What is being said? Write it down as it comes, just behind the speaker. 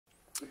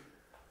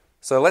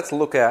So let's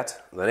look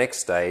at the next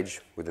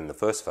stage within the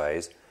first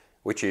phase,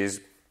 which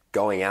is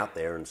going out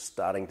there and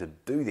starting to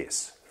do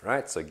this,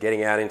 right? So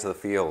getting out into the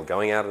field,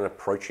 going out and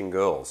approaching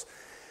girls.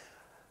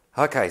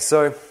 Okay,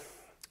 so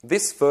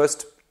this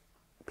first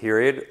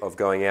period of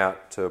going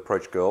out to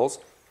approach girls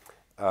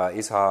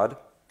is hard.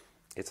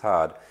 It's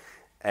hard.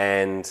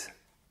 And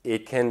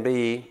it can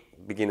be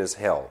beginner's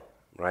hell,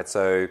 right?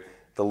 So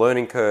the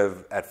learning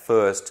curve at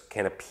first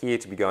can appear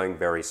to be going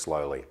very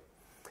slowly.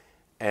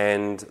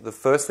 And the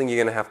first thing you're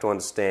going to have to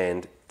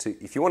understand,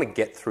 if you want to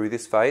get through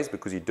this phase,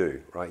 because you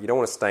do, right? You don't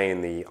want to stay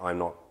in the I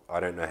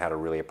don't know how to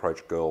really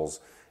approach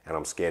girls and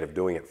I'm scared of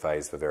doing it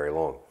phase for very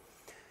long,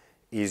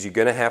 is you're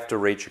going to have to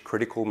reach a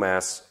critical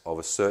mass of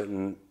a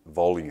certain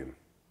volume,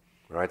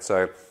 right?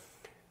 So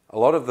a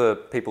lot of the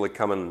people that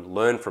come and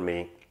learn from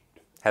me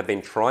have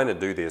been trying to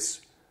do this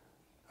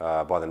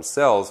by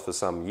themselves for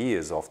some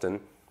years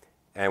often.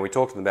 And we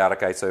talk to them about,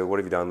 okay, so what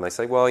have you done? And they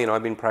say, well,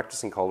 I've been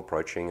practicing cold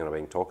approaching and I've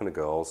been talking to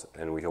girls.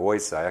 And we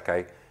always say,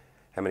 okay,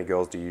 how many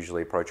girls do you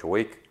usually approach a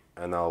week?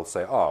 And they'll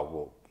say, oh,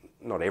 well,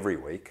 not every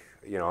week.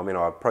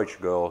 I approach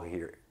a girl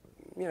here,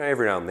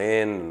 every now and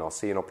then, and I'll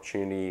see an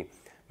opportunity.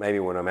 Maybe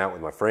when I'm out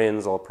with my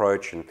friends, I'll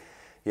approach. And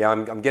yeah,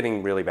 I'm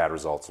getting really bad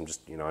results. I'm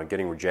just, I'm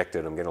getting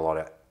rejected. I'm getting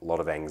a lot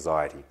of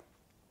anxiety.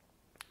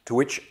 To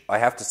which I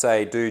have to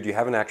say, dude, you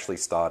haven't actually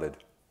started.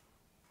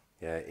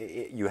 Yeah,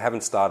 you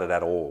haven't started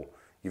at all.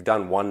 You've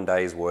done 1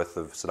 day's worth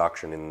of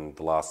seduction in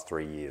the last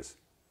 3 years.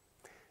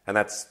 And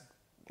that's,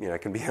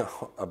 can be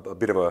a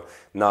bit of a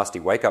nasty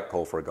wake-up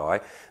call for a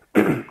guy.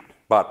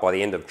 But by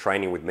the end of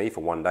training with me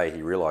for 1 day,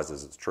 he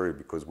realizes it's true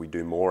because we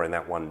do more in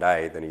that 1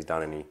 day than he's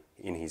done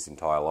in his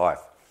entire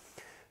life.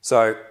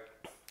 So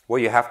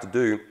what you have to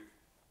do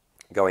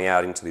going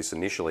out into this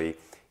initially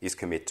is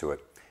commit to it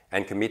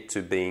and commit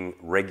to being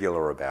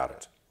regular about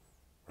it,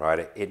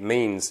 right? It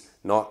means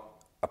not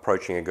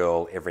approaching a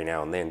girl every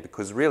now and then,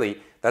 because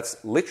really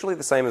that's literally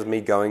the same as me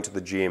going to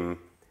the gym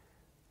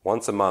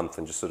once a month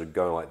and just sort of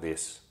going like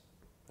this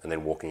and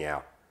then walking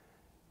out.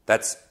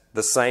 That's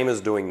the same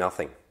as doing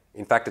nothing.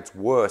 In fact, it's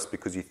worse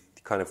because you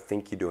kind of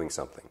think you're doing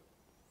something,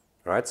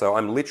 right? So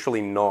I'm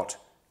literally not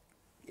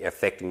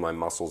affecting my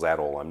muscles at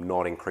all. I'm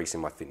not increasing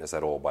my fitness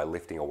at all by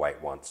lifting a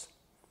weight once.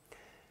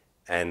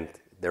 And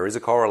there is a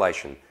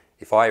correlation.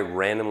 If I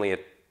randomly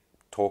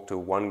talk to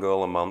one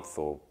girl a month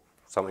or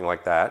something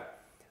like that,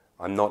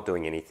 I'm not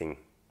doing anything,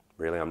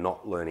 really. I'm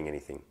not learning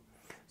anything.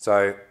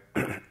 So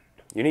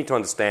you need to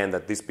understand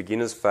that this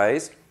beginner's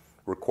phase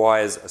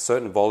requires a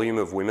certain volume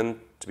of women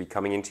to be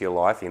coming into your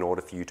life in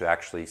order for you to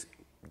actually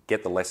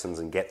get the lessons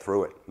and get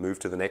through it. Move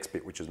to the next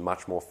bit, which is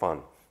much more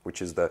fun,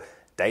 which is the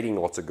dating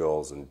lots of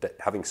girls and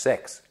having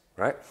sex,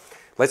 right?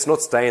 Let's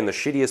not stay in the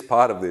shittiest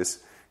part of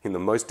this, in the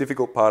most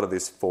difficult part of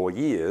this for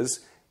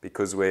years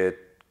because we're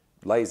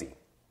lazy,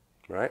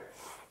 right?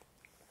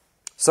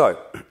 So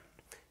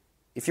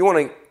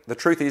the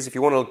truth is, if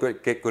you want to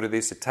get good at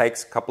this, it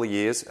takes a couple of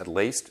years at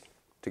least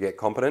to get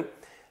competent.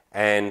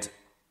 And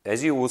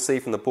as you will see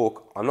from the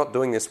book, I'm not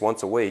doing this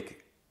once a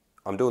week.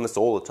 I'm doing this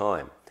all the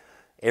time,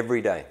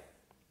 every day.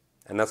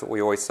 And that's what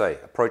we always say.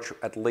 Approach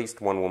at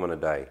least one woman a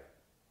day.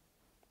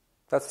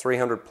 That's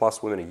 300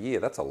 plus women a year.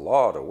 That's a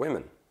lot of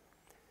women.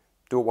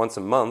 Do it once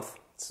a month,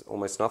 it's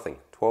almost nothing.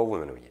 12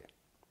 women a year.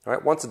 All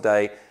right, once a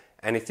day.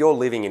 And if you're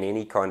living in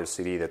any kind of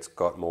city that's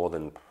got more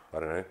than,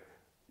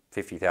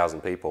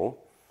 50,000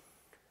 people,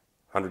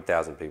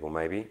 100,000 people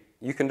maybe,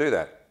 you can do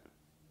that,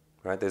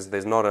 right?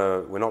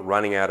 We're not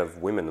running out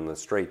of women in the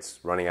streets,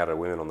 running out of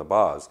women on the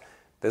bars.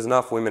 There's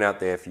enough women out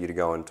there for you to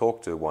go and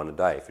talk to one a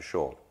day, for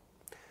sure.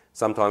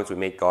 Sometimes we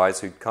meet guys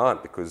who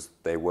can't because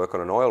they work on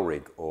an oil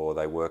rig or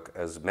they work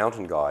as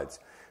mountain guides.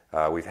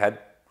 We've had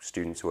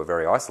students who are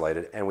very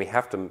isolated and we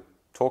have to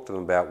talk to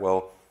them about,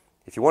 well,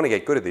 if you want to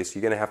get good at this,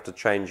 you're going to have to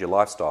change your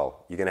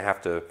lifestyle. You're going to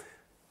have to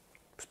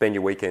spend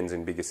your weekends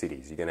in bigger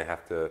cities. You're going to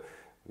have to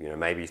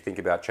maybe think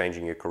about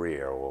changing your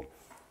career or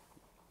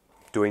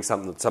doing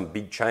some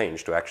big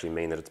change to actually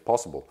mean that it's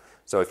possible.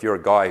 So if you're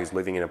a guy who's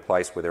living in a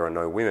place where there are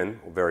no women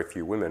or very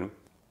few women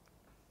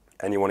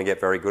and you want to get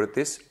very good at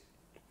this,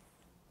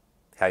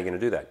 how are you going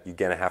to do that? You're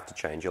going to have to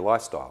change your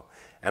lifestyle.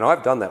 And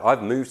I've done that.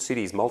 I've moved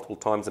cities multiple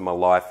times in my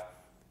life,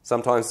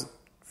 sometimes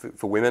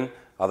for women,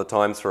 other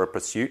times for a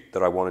pursuit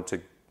that I wanted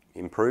to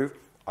improve.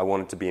 I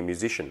wanted to be a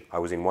musician. I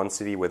was in one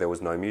city where there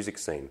was no music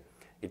scene.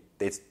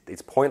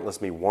 It's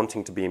pointless me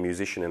wanting to be a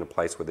musician in a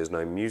place where there's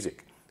no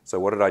music. So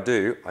what did I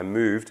do? I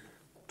moved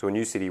to a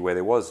new city where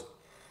there was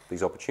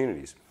these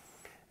opportunities.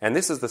 And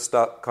this is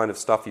the kind of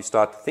stuff you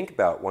start to think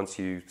about once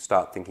you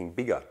start thinking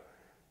bigger,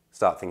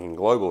 start thinking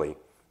globally,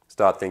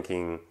 start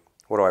thinking,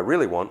 what do I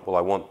really want? Well,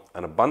 I want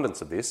an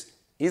abundance of this.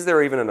 Is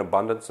there even an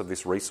abundance of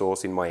this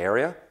resource in my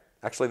area?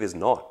 Actually, there's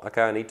not.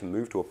 Okay, I need to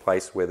move to a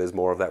place where there's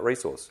more of that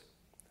resource.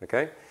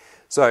 Okay?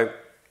 So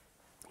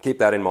keep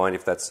that in mind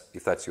if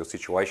that's your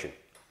situation.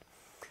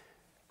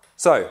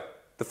 So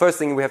the first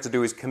thing we have to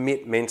do is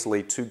commit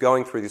mentally to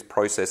going through this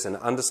process and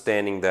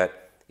understanding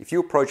that if you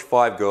approach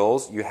 5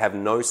 girls, you have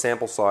no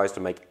sample size to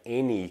make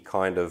any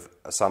kind of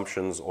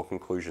assumptions or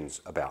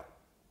conclusions about.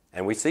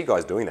 And we see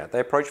guys doing that. They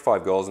approach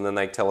 5 girls and then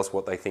they tell us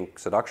what they think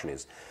seduction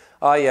is.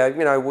 Oh yeah,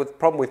 the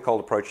problem with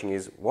cold approaching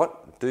is,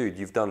 what? Dude,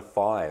 you've done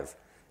 5.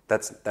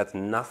 That's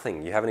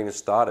nothing. You haven't even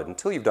started.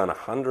 Until you've done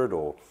 100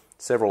 or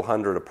several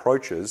hundred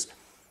approaches,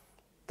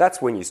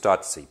 that's when you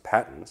start to see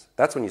patterns.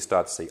 That's when you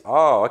start to see,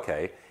 oh,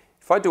 okay,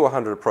 if I do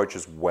 100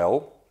 approaches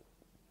well,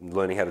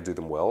 learning how to do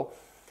them well,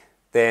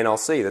 then I'll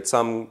see that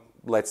some,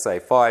 let's say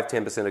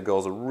 5-10% of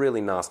girls are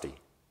really nasty.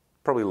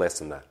 Probably less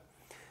than that.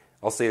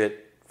 I'll see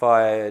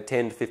that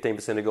 10 to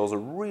 15% of girls are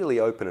really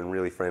open and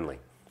really friendly.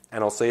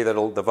 And I'll see that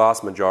the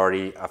vast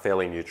majority are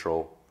fairly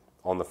neutral,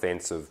 on the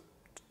fence of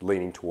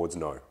leaning towards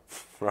no,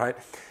 right?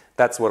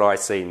 That's what I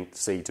see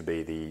to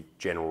be the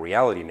general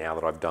reality now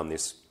that I've done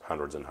this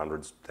hundreds and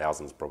hundreds,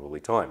 thousands probably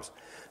times.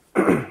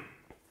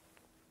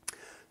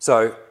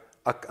 So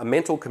a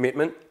mental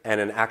commitment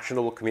and an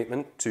actionable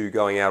commitment to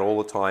going out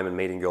all the time and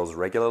meeting girls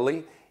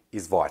regularly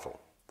is vital.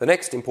 The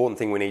next important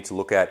thing we need to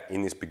look at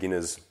in this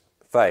beginner's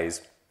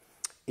phase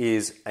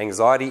is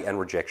anxiety and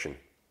rejection.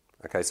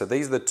 Okay, so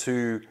these are the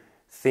two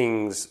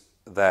things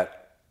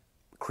that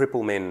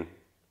cripple men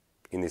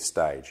in this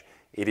stage.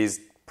 It is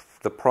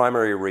the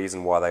primary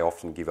reason why they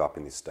often give up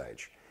in this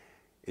stage.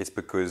 It's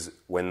because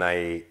when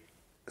they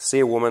see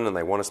a woman and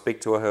they want to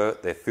speak to her,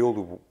 they're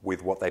filled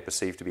with what they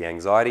perceive to be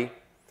anxiety,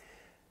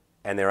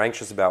 and they're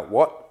anxious about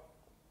what?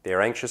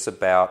 They're anxious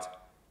about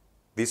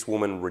this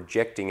woman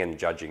rejecting and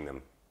judging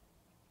them.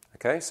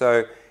 Okay,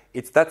 so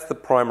that's the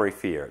primary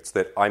fear. It's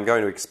that I'm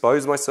going to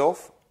expose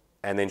myself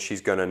and then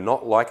she's going to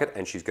not like it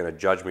and she's going to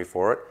judge me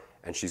for it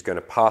and she's going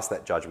to pass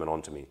that judgment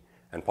on to me,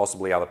 and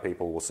possibly other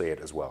people will see it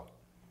as well.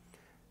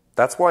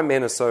 That's why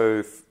men are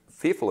so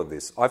fearful of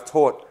this. I've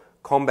taught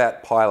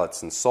combat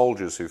pilots and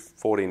soldiers who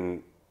fought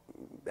in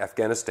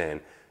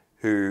Afghanistan,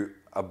 who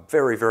are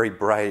very, very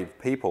brave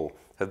people,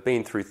 have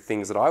been through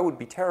things that I would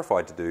be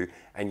terrified to do,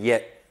 and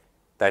yet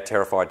they're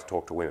terrified to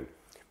talk to women.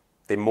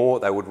 They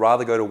would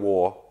rather go to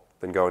war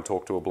than go and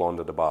talk to a blonde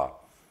at a bar.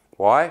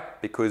 Why?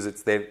 Because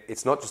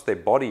it's not just their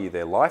body,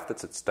 their life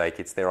that's at stake,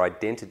 it's their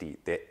identity,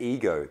 their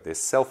ego, their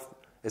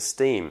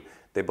self-esteem,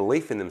 their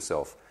belief in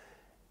themselves.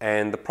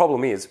 And the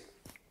problem is,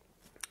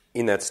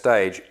 in that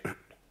stage,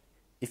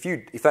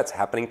 if that's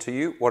happening to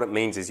you, what it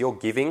means is you're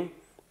giving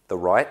the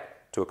right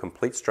to a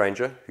complete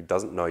stranger who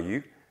doesn't know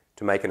you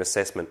to make an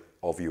assessment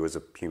of you as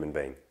a human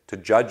being, to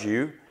judge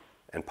you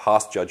and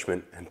pass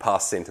judgment and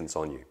pass sentence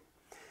on you.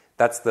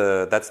 That's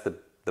the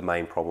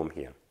main problem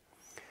here.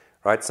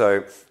 Right?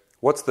 So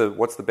what's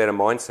the better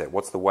mindset?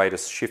 What's the way to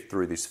shift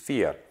through this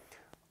fear?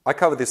 I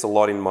cover this a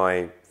lot in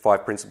my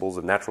 5 principles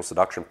of natural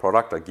seduction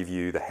product. I give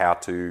you the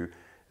how-to,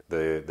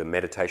 the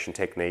meditation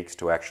techniques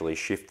to actually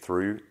shift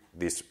through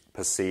this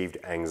perceived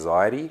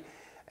anxiety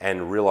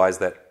and realize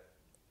that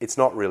it's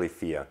not really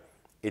fear.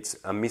 It's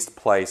a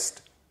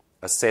misplaced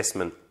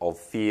assessment of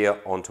fear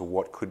onto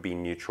what could be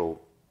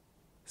neutral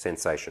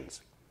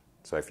sensations.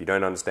 So if you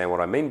don't understand what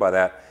I mean by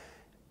that,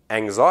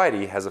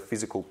 anxiety has a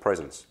physical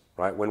presence,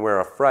 right? When we're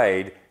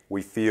afraid,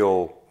 we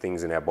feel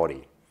things in our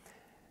body.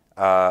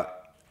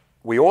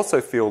 We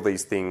also feel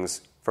these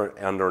things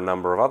under a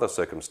number of other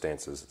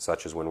circumstances,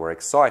 such as when we're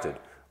excited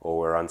or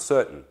we're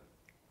uncertain,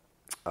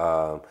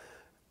 or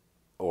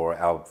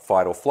our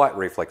fight or flight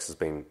reflex has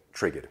been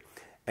triggered.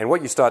 And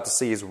what you start to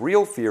see is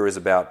real fear is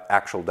about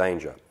actual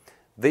danger.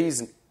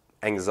 These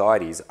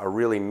anxieties are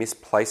really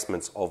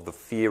misplacements of the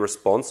fear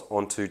response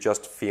onto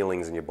just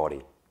feelings in your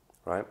body,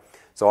 right?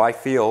 So I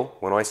feel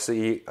when I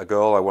see a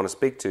girl I want to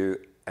speak to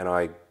and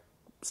I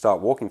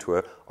start walking to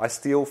her, I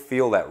still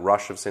feel that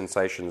rush of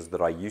sensations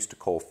that I used to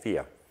call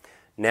fear.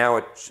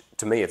 Now,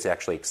 to me, it's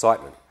actually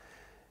excitement.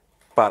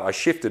 But I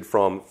shifted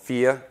from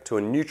fear to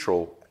a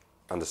neutral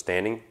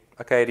understanding.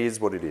 Okay, it is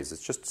what it is.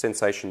 It's just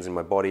sensations in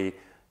my body.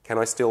 Can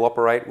I still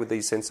operate with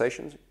these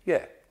sensations?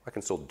 Yeah, I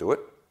can still do it.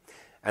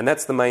 And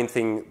that's the main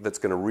thing that's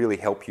going to really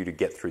help you to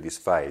get through this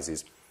phase,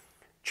 is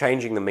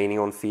changing the meaning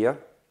on fear,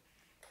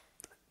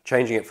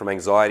 changing it from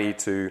anxiety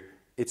to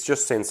it's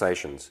just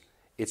sensations.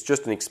 It's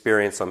just an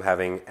experience I'm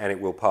having and it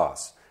will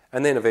pass.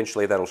 And then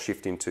eventually that'll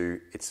shift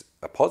into it's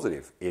a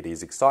positive. It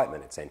is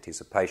excitement. It's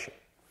anticipation.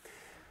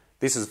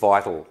 This is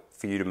vital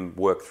for you to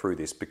work through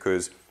this,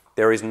 because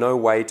there is no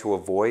way to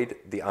avoid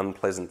the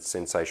unpleasant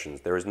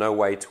sensations. There is no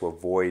way to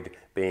avoid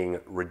being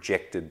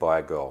rejected by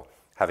a girl,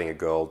 having a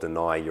girl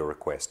deny your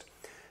request.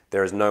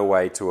 There is no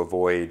way to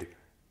avoid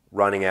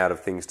running out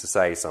of things to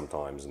say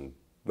sometimes and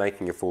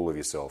making a fool of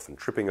yourself and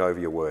tripping over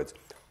your words.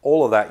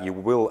 All of that you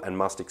will and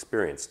must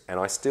experience. And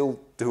I still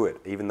do it.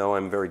 Even though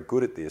I'm very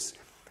good at this,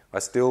 I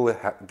still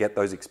get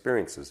those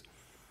experiences.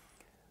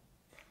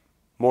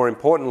 More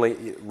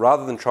importantly,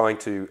 rather than trying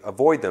to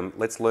avoid them,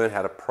 let's learn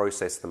how to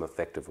process them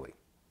effectively.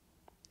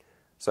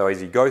 So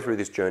as you go through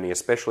this journey,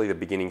 especially the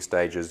beginning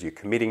stages, you're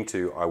committing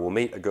to, I will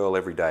meet a girl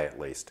every day at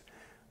least.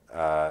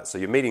 So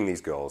you're meeting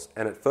these girls.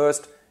 And at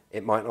first,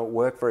 it might not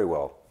work very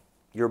well.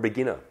 You're a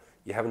beginner.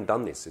 You haven't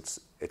done this.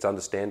 It's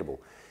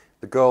understandable.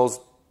 The girls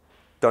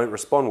don't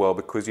respond well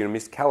because you're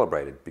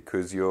miscalibrated,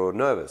 because you're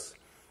nervous,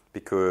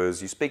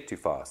 because you speak too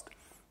fast,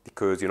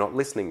 because you're not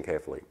listening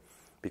carefully.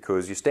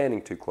 because you're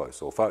standing too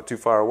close or too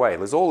far away.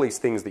 There's all these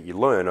things that you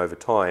learn over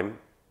time.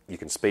 You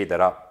can speed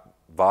that up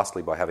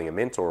vastly by having a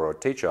mentor or a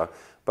teacher,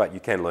 but you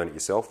can learn it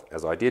yourself,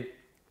 as I did.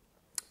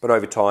 But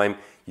over time,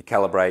 you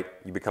calibrate,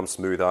 you become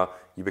smoother,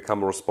 you become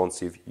more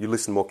responsive, you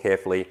listen more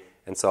carefully,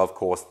 and so, of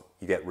course,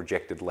 you get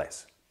rejected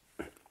less.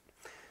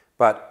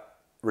 But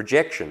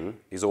rejection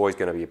is always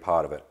going to be a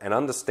part of it, and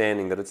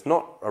understanding that it's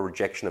not a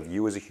rejection of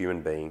you as a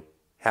human being.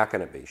 How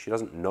can it be? She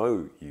doesn't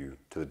know you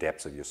to the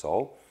depths of your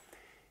soul.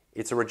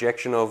 It's a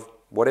rejection of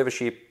whatever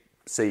she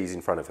sees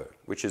in front of her,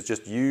 which is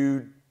just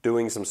you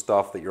doing some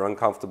stuff that you're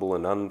uncomfortable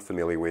and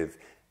unfamiliar with,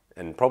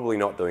 and probably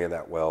not doing it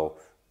that well,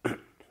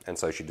 and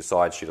so she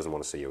decides she doesn't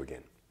want to see you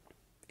again.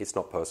 It's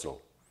not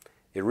personal.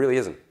 It really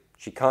isn't.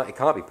 It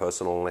can't be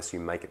personal unless you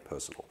make it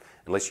personal,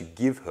 unless you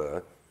give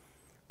her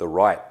the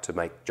right to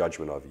make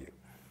judgment of you.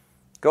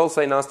 Girls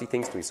say nasty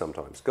things to me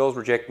sometimes. Girls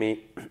reject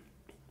me.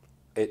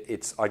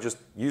 I just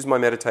use my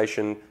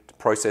meditation to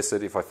process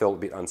it. If I felt a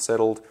bit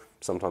unsettled,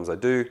 sometimes I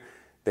do,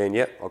 then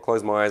I'll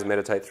close my eyes,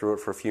 meditate through it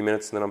for a few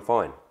minutes, and then I'm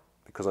fine,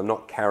 because I'm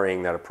not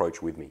carrying that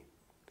approach with me.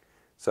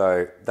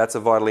 So that's a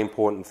vitally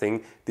important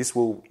thing. This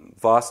will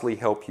vastly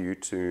help you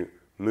to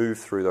move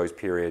through those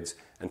periods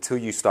until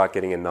you start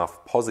getting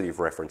enough positive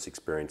reference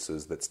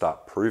experiences that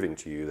start proving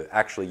to you that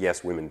actually,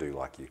 yes, women do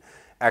like you.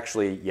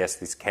 Actually, yes,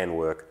 this can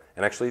work,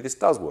 and actually this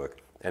does work.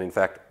 And in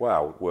fact,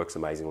 wow, it works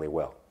amazingly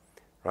well.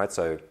 Right?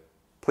 So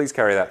please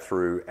carry that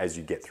through as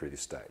you get through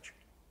this stage.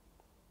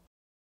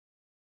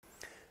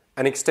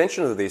 An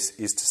extension of this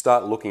is to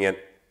start looking at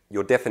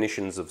your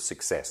definitions of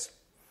success.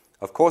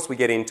 Of course, we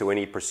get into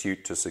any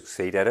pursuit to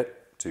succeed at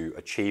it, to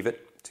achieve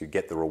it, to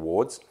get the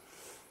rewards.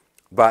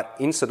 But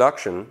in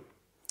seduction,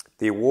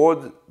 the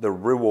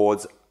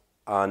rewards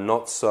are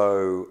not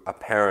so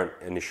apparent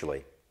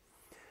initially.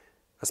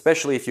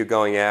 Especially if you're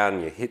going out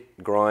and you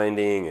hit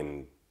grinding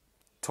and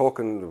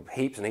talking to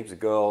heaps and heaps of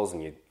girls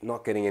and you're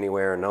not getting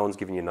anywhere and no one's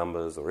giving you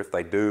numbers, or if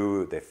they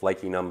do, they're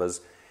flaky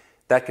numbers.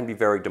 That can be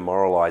very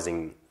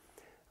demoralizing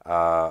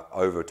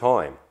over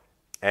time.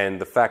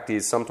 And the fact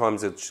is,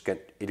 sometimes it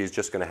is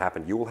just going to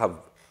happen. You will have,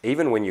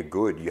 even when you're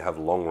good, you have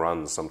long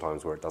runs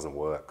sometimes where it doesn't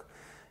work.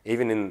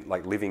 Even in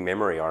like living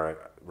memory, I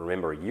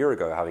remember a year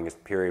ago having a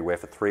period where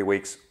for 3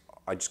 weeks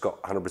I just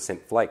got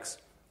 100% flakes.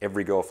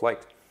 Every girl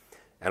flaked.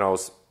 And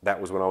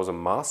that was when I was a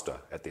master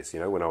at this,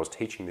 when I was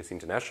teaching this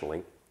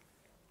internationally.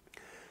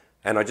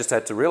 And I just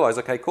had to realize,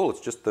 okay, cool,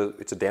 it's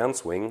a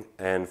downswing,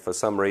 and for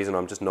some reason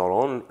I'm just not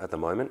on at the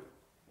moment,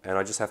 and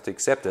I just have to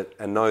accept it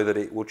and know that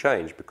it will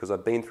change because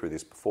I've been through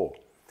this before.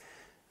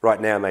 Right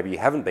now, maybe you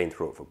haven't been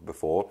through it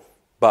before,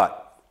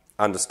 but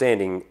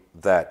understanding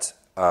that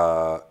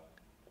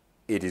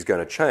it is going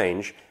to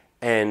change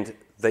and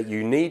that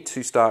you need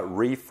to start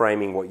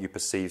reframing what you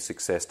perceive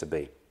success to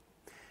be.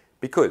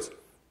 Because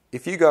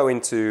if you go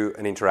into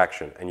an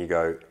interaction and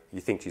you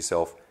think to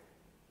yourself,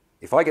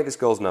 if I get this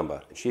girl's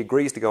number and she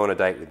agrees to go on a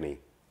date with me,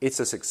 it's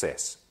a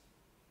success.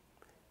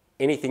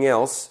 Anything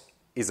else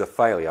is a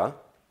failure,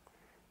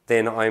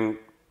 then I'm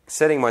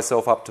setting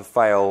myself up to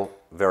fail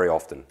very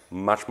often,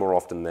 much more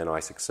often than I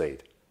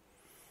succeed.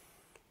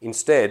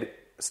 Instead,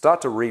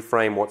 start to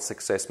reframe what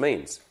success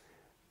means.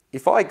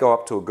 If I go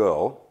up to a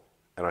girl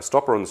and I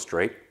stop her on the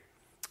street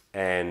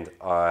and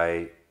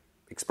I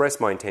express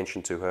my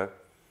intention to her,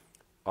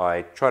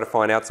 I try to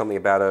find out something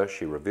about her,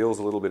 she reveals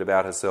a little bit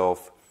about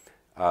herself,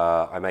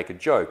 I make a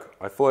joke,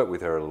 I flirt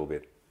with her a little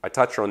bit, I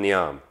touch her on the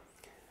arm,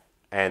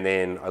 and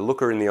then I look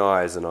her in the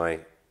eyes and I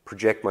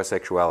project my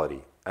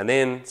sexuality. And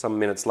then some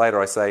minutes later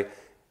I say,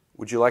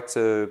 would you like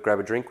to grab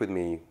a drink with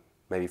me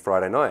maybe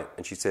Friday night?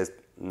 And she says,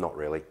 not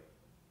really.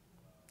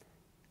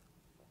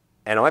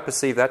 And I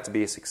perceive that to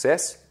be a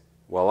success.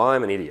 Well,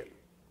 I'm an idiot.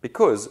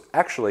 Because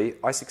actually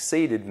I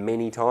succeeded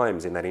many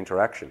times in that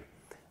interaction.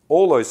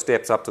 All those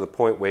steps up to the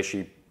point where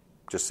she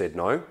just said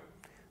no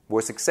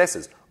were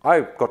successes.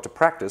 I got to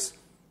practice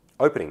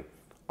opening.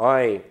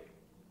 I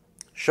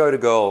showed a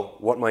girl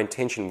what my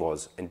intention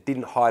was and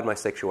didn't hide my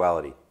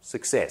sexuality.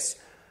 Success.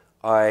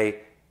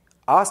 I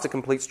asked a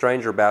complete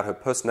stranger about her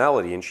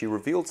personality and she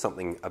revealed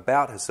something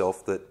about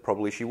herself that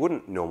probably she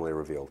wouldn't normally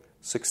reveal.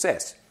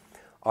 Success.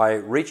 I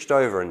reached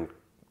over and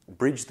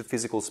bridged the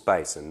physical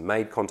space and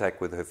made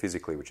contact with her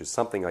physically, which is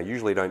something I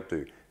usually don't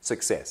do.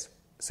 Success.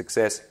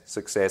 Success,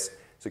 success,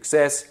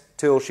 success,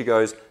 till she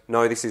goes,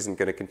 no, this isn't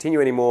going to continue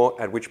anymore,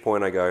 at which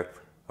point I go,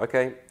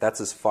 okay, that's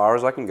as far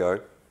as I can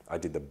go. I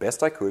did the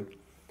best I could,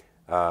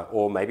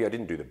 or maybe I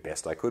didn't do the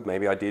best I could.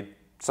 Maybe I did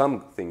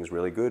some things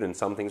really good and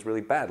some things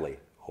really badly.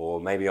 Or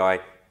maybe I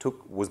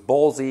was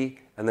ballsy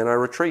and then I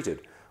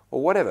retreated,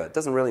 or whatever. It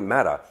doesn't really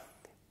matter.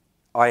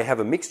 I have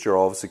a mixture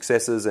of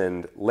successes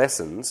and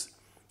lessons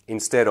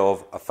instead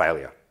of a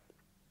failure.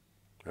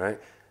 Right?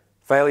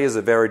 Failures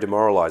are very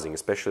demoralizing,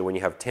 especially when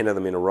you have 10 of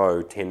them in a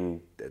row,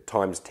 10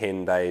 times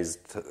 10 days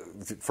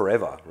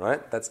forever.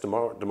 Right? That's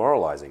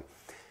demoralizing.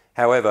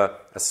 However,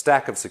 a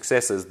stack of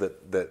successes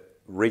that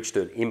reached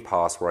an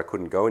impasse where I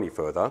couldn't go any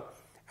further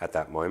at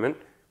that moment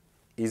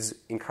is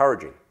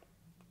encouraging.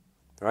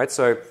 Right?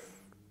 So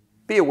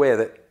be aware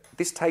that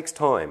this takes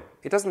time.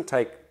 It doesn't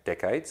take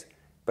decades.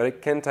 but it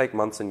can take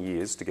months and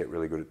years to get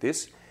really good at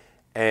this.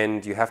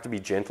 And you have to be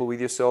gentle with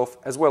yourself,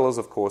 as well as,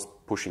 of course,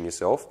 pushing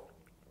yourself.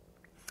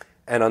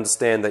 And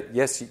understand that,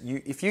 yes,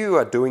 if you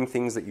are doing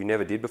things that you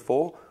never did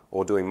before,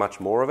 or doing much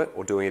more of it,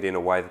 or doing it in a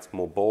way that's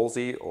more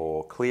ballsy,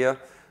 or clear,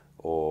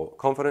 or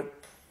confident,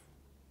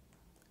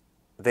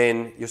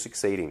 then you're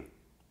succeeding.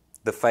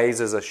 The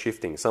phases are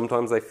shifting.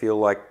 Sometimes they feel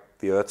like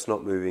the Earth's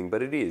not moving,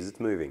 but it is, it's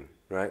moving,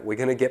 right? We're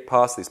going to get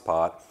past this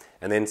part,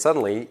 and then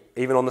suddenly,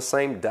 even on the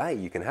same day,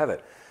 you can have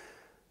it.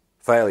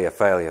 Failure,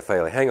 failure,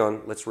 failure. Hang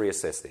on, let's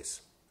reassess this.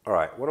 All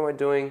right, what am I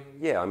doing?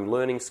 Yeah, I'm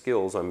learning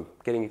skills, I'm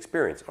getting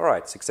experience. All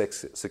right,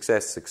 success,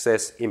 success,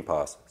 success,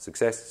 impasse.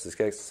 Success,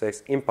 success,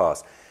 success,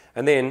 impasse.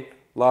 And then,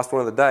 last one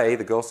of the day,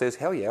 the girl says,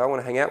 hell yeah, I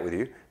want to hang out with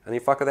you, and you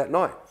fuck her that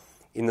night.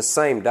 In the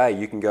same day,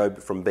 you can go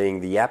from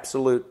being the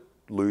absolute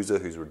loser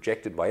who's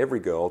rejected by every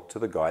girl to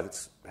the guy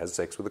that has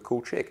sex with a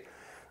cool chick.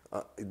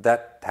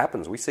 That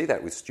happens. We see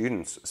that with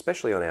students,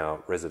 especially on our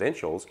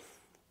residentials.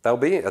 They'll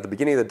be, at the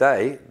beginning of the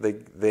day,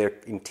 they're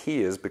in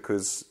tears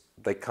because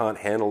they can't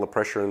handle the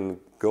pressure and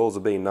girls are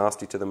being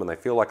nasty to them and they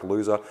feel like a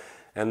loser.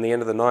 And at the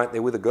end of the night,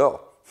 they're with a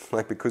girl.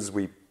 Like, because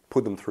we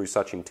put them through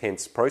such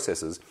intense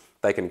processes,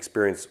 they can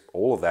experience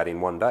all of that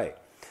in one day.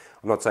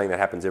 I'm not saying that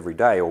happens every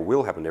day or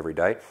will happen every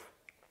day,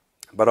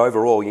 but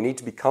overall, you need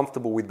to be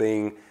comfortable with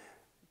being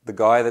the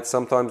guy that's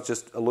sometimes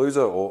just a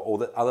loser, or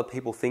that other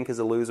people think is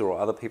a loser, or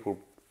other people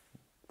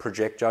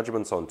project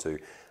judgments onto.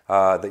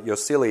 That you're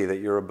silly, that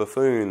you're a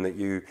buffoon, that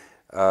you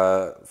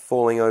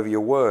falling over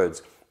your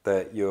words,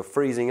 that you're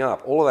freezing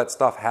up. All of that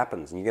stuff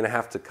happens, and you're going to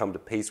have to come to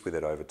peace with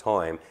it over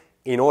time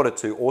in order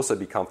to also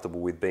be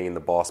comfortable with being the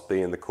boss,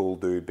 being the cool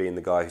dude, being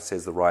the guy who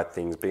says the right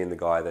things, being the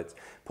guy that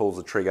pulls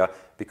the trigger,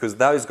 because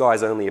those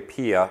guys only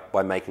appear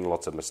by making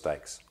lots of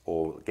mistakes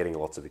or getting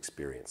lots of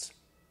experience.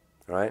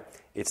 All right?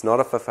 It's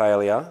not for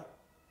failure.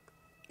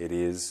 It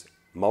is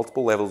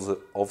multiple levels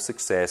of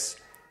success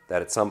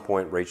that at some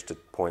point reached a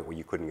point where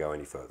you couldn't go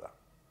any further.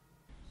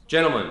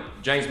 Gentlemen,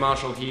 James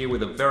Marshall here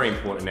with a very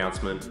important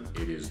announcement.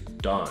 It is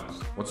done.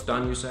 What's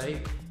done, you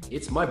say?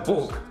 It's my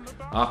book.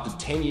 After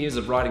 10 years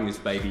of writing this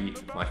baby,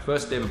 my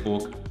first ever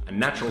book, A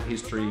Natural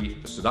History,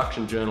 The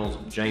Seduction Journals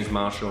of James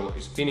Marshall,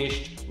 is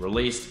finished,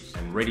 released,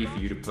 and ready for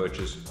you to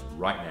purchase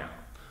right now.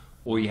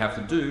 All you have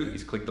to do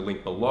is click the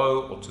link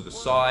below or to the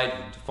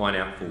side to find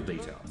out full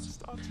details.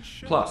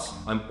 Plus,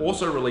 I'm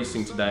also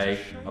releasing today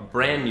a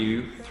brand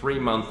new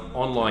 3-month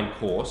online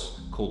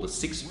course called The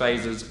 6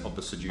 Phases of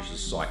the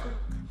Seducer's Cycle.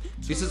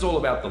 This is all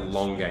about the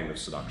long game of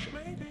seduction.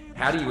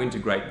 How do you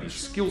integrate this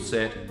skill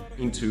set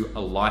into a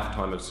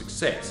lifetime of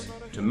success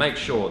to make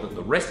sure that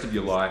the rest of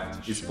your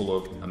life is full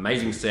of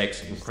amazing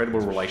sex, incredible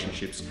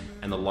relationships,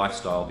 and the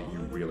lifestyle that you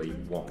really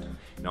want?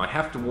 Now, I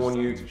have to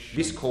warn you,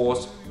 this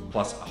course,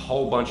 plus a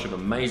whole bunch of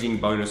amazing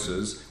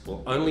bonuses,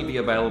 will only be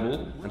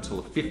available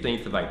until the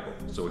 15th of April.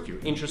 So if you're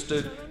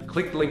interested,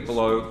 click the link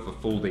below for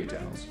full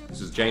details. This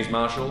is James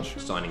Marshall,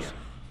 signing out.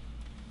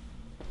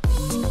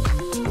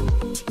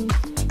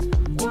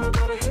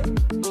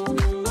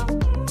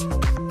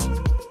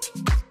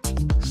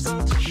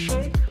 Start to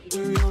shake,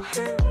 do your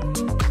hair.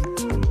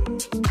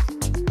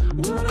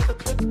 What other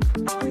clip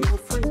are you?